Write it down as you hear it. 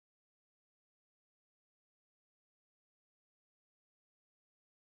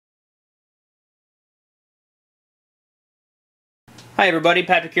Hi everybody,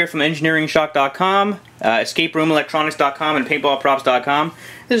 Patrick here from EngineeringShock.com, EscapeRoomElectronics.com, and PaintballProps.com.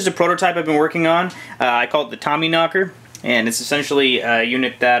 This is a prototype I've been working on. I call it the Tommyknocker, and it's essentially a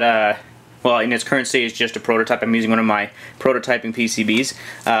unit that, well, in its current state is just a prototype. I'm using one of my prototyping PCBs.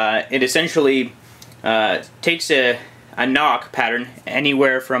 It essentially takes a knock pattern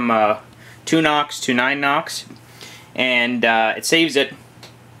anywhere from 2 knocks to 9 knocks, and it saves it.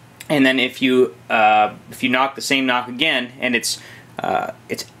 And then if you knock the same knock again, and it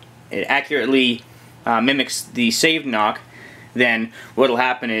accurately mimics the saved knock, then what'll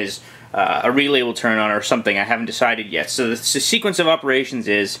happen is a relay will turn on or something. I haven't decided yet. So the sequence of operations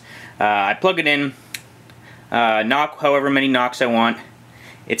is I plug it in, knock however many knocks I want.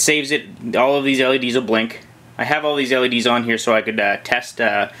 It saves it. All of these LEDs will blink. I have all these LEDs on here so I could test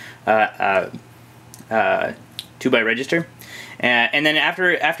 2x register. And then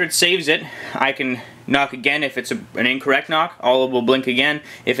after it saves it, I can knock again. If it's an incorrect knock, all will blink again.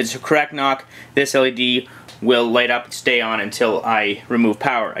 If it's a correct knock, this LED will light up and stay on until I remove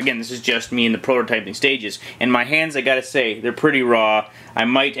power. Again, this is just me in the prototyping stages. And my hands, I gotta say, they're pretty raw. I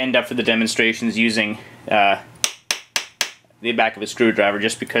might end up for the demonstrations using the back of a screwdriver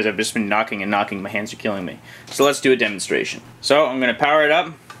just because I've just been knocking and knocking. My hands are killing me. So let's do a demonstration. So I'm gonna power it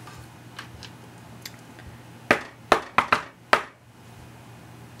up.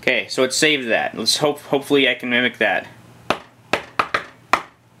 Okay, so it saved that. Let's hopefully I can mimic that.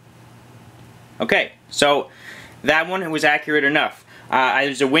 Okay, so that one was accurate enough.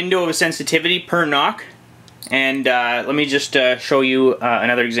 There's a window of sensitivity per knock, and let me just show you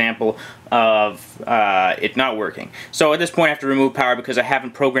another example of it not working. So at this point I have to remove power because I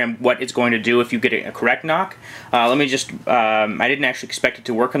haven't programmed what it's going to do if you get a correct knock. Let me just, I didn't actually expect it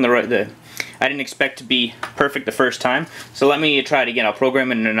to work on I didn't expect to be perfect the first time. So let me try it again. I'll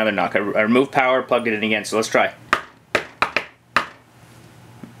program it in another knock. I remove power, plugged it in again, so let's try.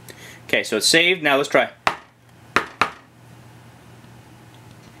 Okay, so it's saved. Now let's try.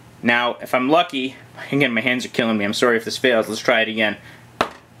 Now, if I'm lucky, again, my hands are killing me. I'm sorry if this fails. Let's try it again.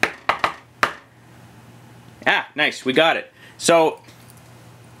 Ah, nice. We got it. So,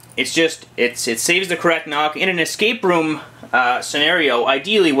 it saves the correct knock. In an escape room scenario,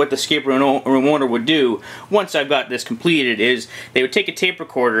 ideally what the escape room owner would do, once I've got this completed, is they would take a tape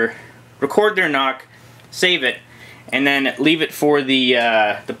recorder, record their knock, save it, and then leave it for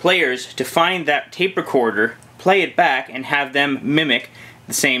the players to find that tape recorder, play it back, and have them mimic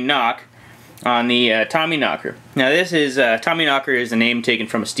the same knock on the Tommyknocker. Now this is, Tommyknocker is the name taken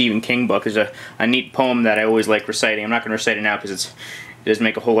from a Stephen King book. There's a neat poem that I always like reciting. I'm not going to recite it now because it doesn't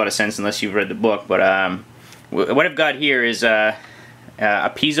make a whole lot of sense unless you've read the book, but what I've got here is a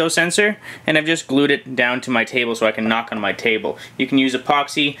piezo sensor, and I've just glued it down to my table so I can knock on my table. You can use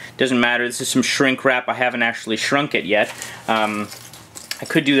epoxy, doesn't matter. This is some shrink wrap. I haven't actually shrunk it yet. I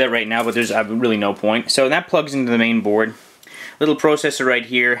could do that right now, but there's really no point. So that plugs into the main board. Little processor right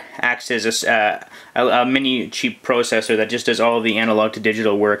here acts as a mini cheap processor that just does all of the analog to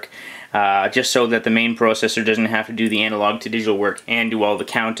digital work, just so that the main processor doesn't have to do the analog to digital work and do all the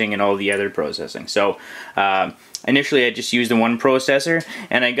counting and all the other processing. So initially I just used the one processor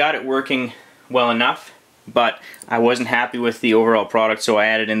and I got it working well enough, but I wasn't happy with the overall product, so I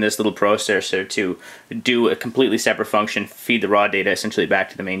added in this little processor to do a completely separate function, feed the raw data essentially back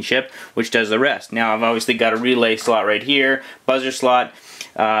to the main chip, which does the rest. Now I've obviously got a relay slot right here, buzzer slot.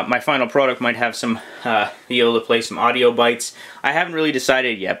 My final product might have some, be able to play some audio bytes. I haven't really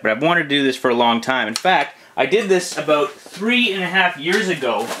decided yet, but I've wanted to do this for a long time. In fact, I did this about 3.5 years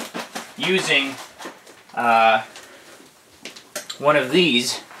ago using one of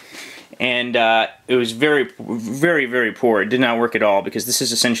these, and it was very poor. It did not work at all because this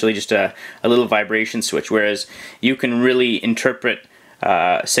is essentially just a little vibration switch, whereas you can really interpret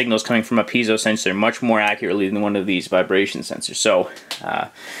signals coming from a piezo sensor much more accurately than one of these vibration sensors. So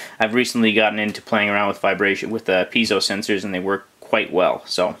I've recently gotten into playing around with vibration with the piezo sensors, and they work quite well.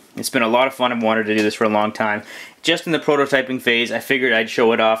 So it's been a lot of fun. I've wanted to do this for a long time. Just in the prototyping phase, I figured I'd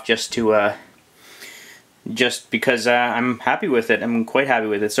show it off just because I'm happy with it. I'm quite happy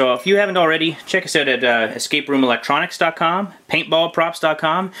with it. So if you haven't already, check us out at EscapeRoomElectronics.com,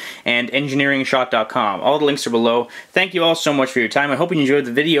 PaintballProps.com, and EngineeringShock.com. All the links are below. Thank you all so much for your time. I hope you enjoyed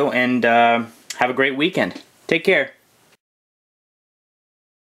the video, and have a great weekend. Take care.